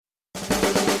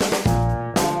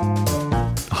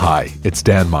Hi, it's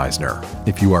Dan Meisner.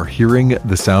 If you are hearing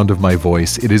the sound of my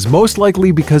voice, it is most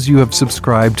likely because you have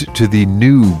subscribed to the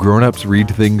new Grown Ups Read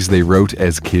Things They Wrote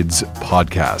as Kids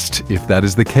podcast. If that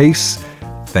is the case,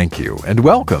 thank you and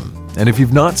welcome. And if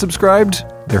you've not subscribed,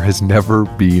 there has never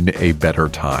been a better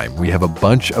time. We have a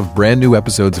bunch of brand new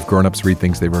episodes of Grown Ups Read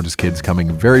Things They Wrote as Kids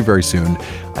coming very, very soon.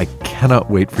 I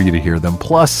cannot wait for you to hear them.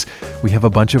 Plus, we have a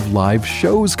bunch of live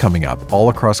shows coming up all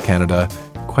across Canada,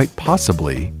 quite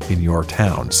possibly in your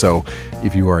town. So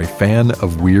if you are a fan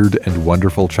of weird and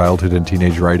wonderful childhood and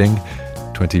teenage writing,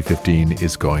 2015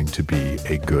 is going to be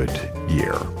a good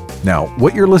year. Now,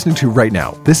 what you're listening to right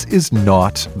now, this is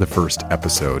not the first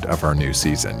episode of our new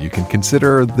season. You can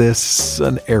consider this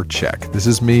an air check. This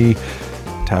is me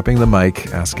tapping the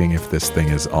mic, asking if this thing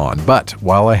is on. But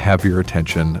while I have your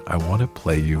attention, I want to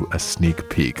play you a sneak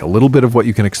peek, a little bit of what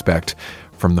you can expect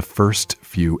from the first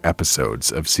few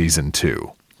episodes of Season 2.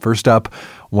 First up,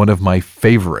 one of my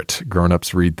favorite Grown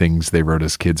Ups Read Things They Wrote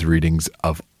as Kids readings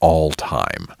of all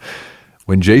time.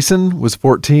 When Jason was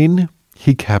 14,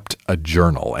 he kept a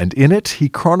journal, and in it he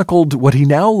chronicled what he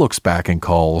now looks back and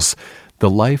calls the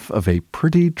life of a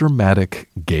pretty dramatic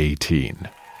gay teen.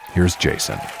 Here's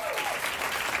Jason.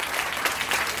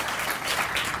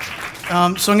 So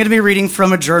I'm going to be reading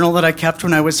from a journal that I kept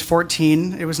when I was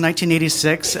 14. It was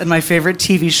 1986, and my favorite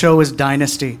TV show was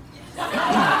Dynasty.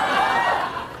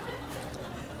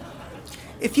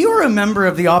 If you were a member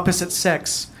of the opposite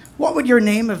sex, what would your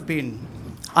name have been?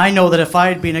 I know that if I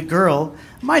had been a girl,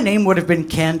 my name would have been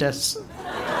Candace.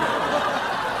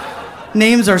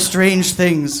 Names are strange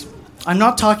things. I'm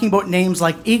not talking about names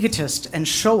like egotist and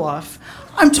show-off.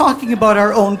 I'm talking about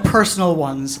our own personal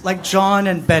ones, like John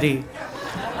and Betty.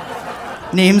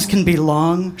 Names can be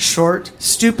long, short,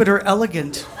 stupid, or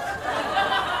elegant.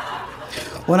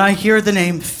 When I hear the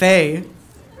name Faye,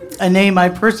 a name I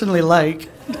personally like,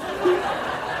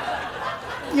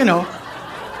 you know,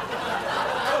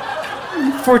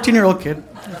 14-year-old kid,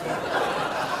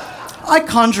 I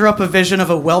conjure up a vision of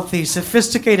a wealthy,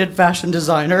 sophisticated fashion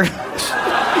designer.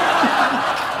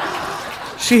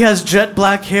 She has jet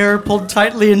black hair pulled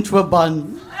tightly into a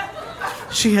bun.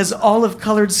 She has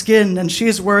olive-colored skin, and she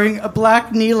is wearing a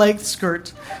black knee-length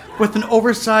skirt with an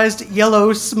oversized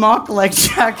yellow smock-like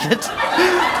jacket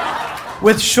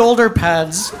with shoulder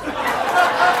pads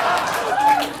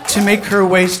to make her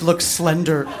waist look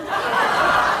slender.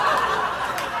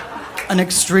 An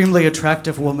extremely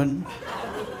attractive woman.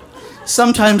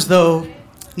 Sometimes, though,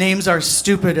 names are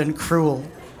stupid and cruel.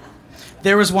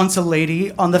 There was once a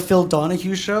lady on the Phil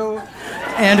Donahue show,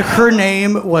 and her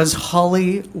name was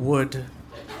Holly Wood.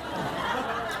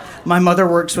 My mother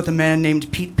works with a man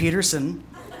named Pete Peterson,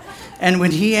 and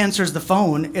when he answers the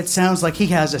phone, it sounds like he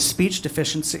has a speech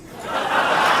deficiency.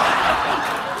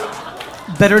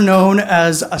 Better known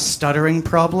as a stuttering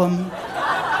problem.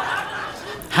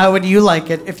 How would you like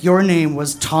it if your name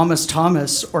was Thomas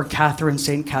Thomas or Catherine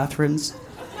St. Catherine's?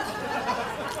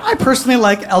 I personally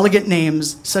like elegant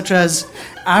names such as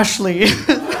Ashley,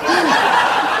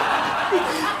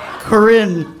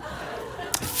 Corinne,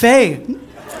 Faye,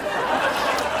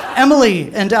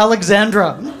 Emily, and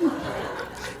Alexandra.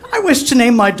 I wish to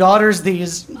name my daughters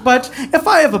these, but if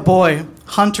I have a boy,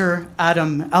 Hunter,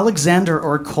 Adam, Alexander,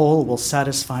 or Cole will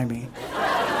satisfy me.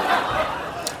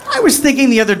 I was thinking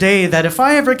the other day that if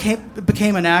I ever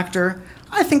became an actor,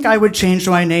 I think I would change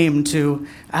my name to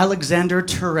Alexander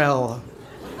Terrell.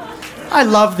 I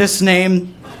love this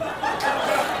name.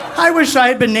 I wish I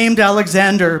had been named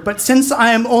Alexander, but since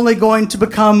I am only going to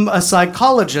become a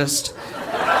psychologist,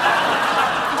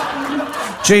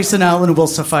 Jason Allen will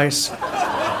suffice.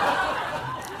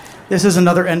 This is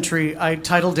another entry. I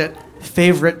titled it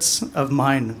Favorites of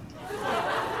Mine.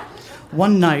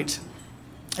 One night,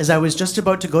 as I was just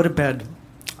about to go to bed,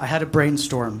 I had a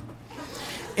brainstorm.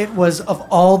 It was of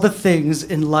all the things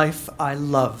in life I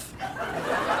love.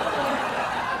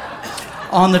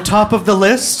 On the top of the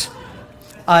list,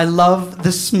 I love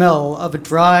the smell of a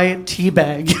dry tea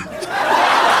bag.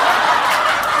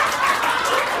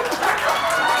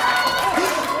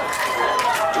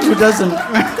 Who doesn't?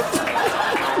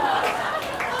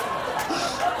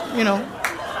 You know.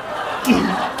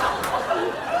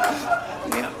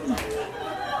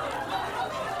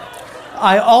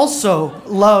 I also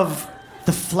love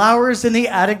the Flowers in the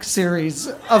Attic series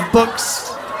of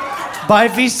books by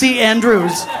V.C.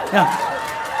 Andrews. Yeah.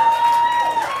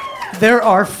 There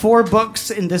are 4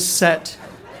 books in this set,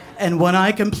 and when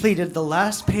I completed the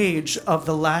last page of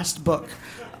the last book,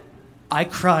 I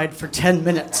cried for 10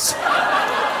 minutes.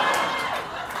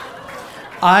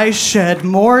 I shed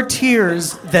more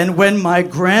tears than when my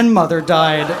grandmother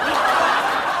died.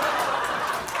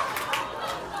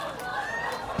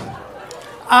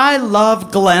 I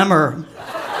love glamour.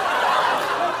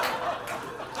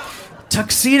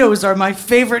 Tuxedos are my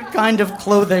favorite kind of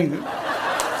clothing.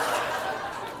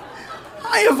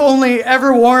 I have only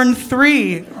ever worn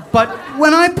 3, but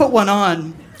when I put one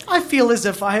on, I feel as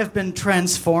if I have been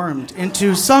transformed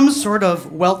into some sort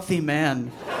of wealthy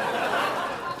man.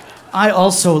 I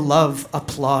also love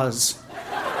applause.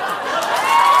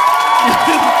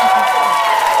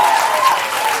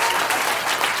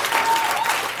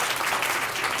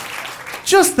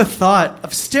 Just the thought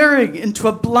of staring into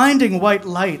a blinding white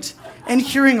light and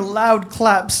hearing loud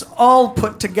claps all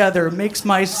put together makes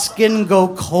my skin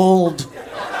go cold.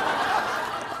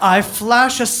 I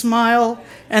flash a smile,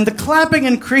 and the clapping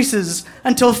increases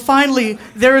until finally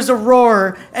there is a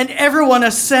roar and everyone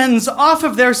ascends off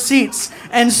of their seats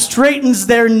and straightens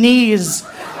their knees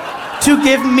to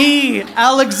give me,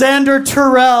 Alexander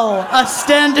Terrell, a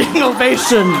standing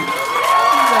ovation.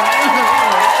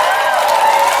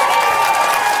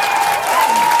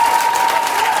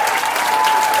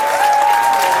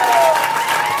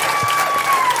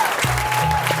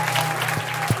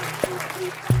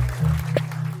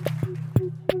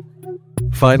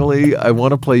 Finally, I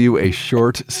want to play you a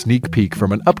short sneak peek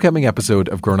from an upcoming episode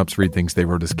of Grown Ups Read Things They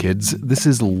Wrote as Kids. This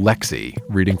is Lexi,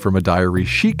 reading from a diary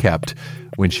she kept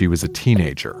when she was a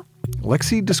teenager.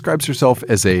 Lexi describes herself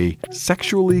as a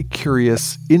sexually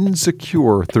curious,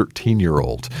 insecure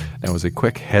 13-year-old. Now, as a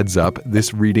quick heads up,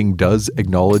 this reading does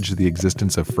acknowledge the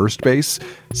existence of first base,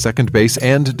 second base,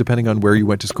 and, depending on where you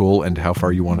went to school and how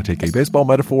far you want to take a baseball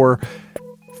metaphor,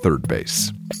 third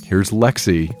base. Here's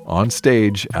Lexi on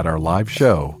stage at our live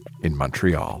show in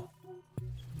Montreal.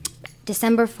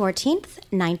 December 14th,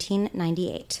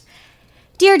 1998.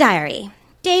 Dear Diary,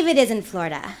 David is in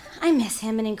Florida. I miss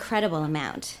him an incredible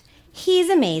amount. He's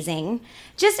amazing.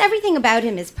 Just everything about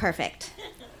him is perfect.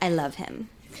 I love him.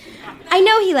 I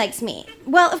know he likes me.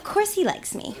 Well, of course he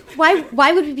likes me.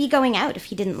 Why would we be going out if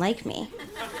he didn't like me?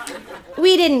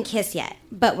 We didn't kiss yet,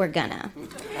 but we're gonna.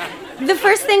 The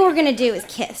first thing we're gonna do is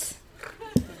kiss.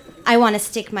 I want to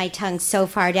stick my tongue so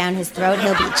far down his throat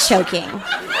he'll be choking.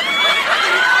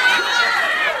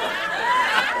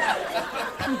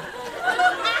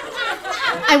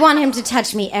 I want him to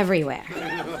touch me everywhere.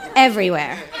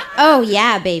 Everywhere. Oh,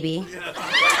 yeah, baby. And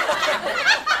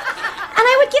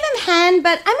I would give him hand,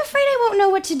 but I'm afraid I won't know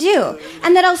what to do,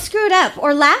 and that I'll screw it up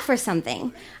or laugh or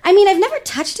something. I mean, I've never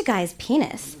touched a guy's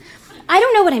penis. I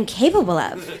don't know what I'm capable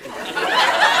of.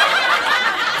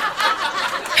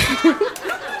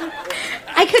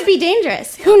 I could be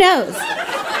dangerous. Who knows?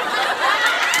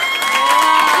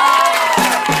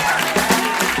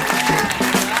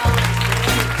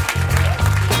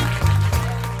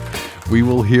 We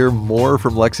will hear more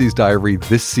from Lexi's diary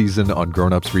this season on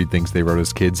Grown Ups Read Things They Wrote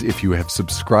as Kids. If you have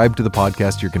subscribed to the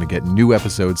podcast, you're going to get new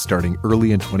episodes starting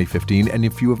early in 2015. And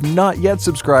if you have not yet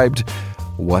subscribed,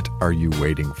 what are you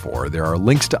waiting for? There are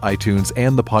links to iTunes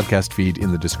and the podcast feed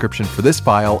in the description for this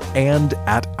file and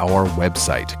at our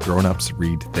website,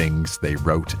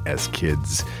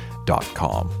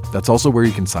 grownupsreadthingsttheywroteaskids.com. That's also where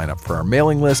you can sign up for our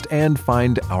mailing list and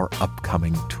find our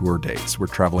upcoming tour dates. We're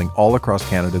traveling all across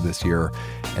Canada this year,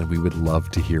 and we would love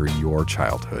to hear your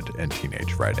childhood and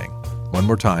teenage writing. One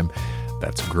more time,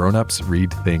 that's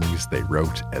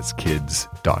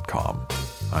grownupsreadthingsttheywroteaskids.com.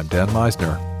 I'm Dan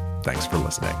Meisner. Thanks for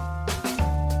listening.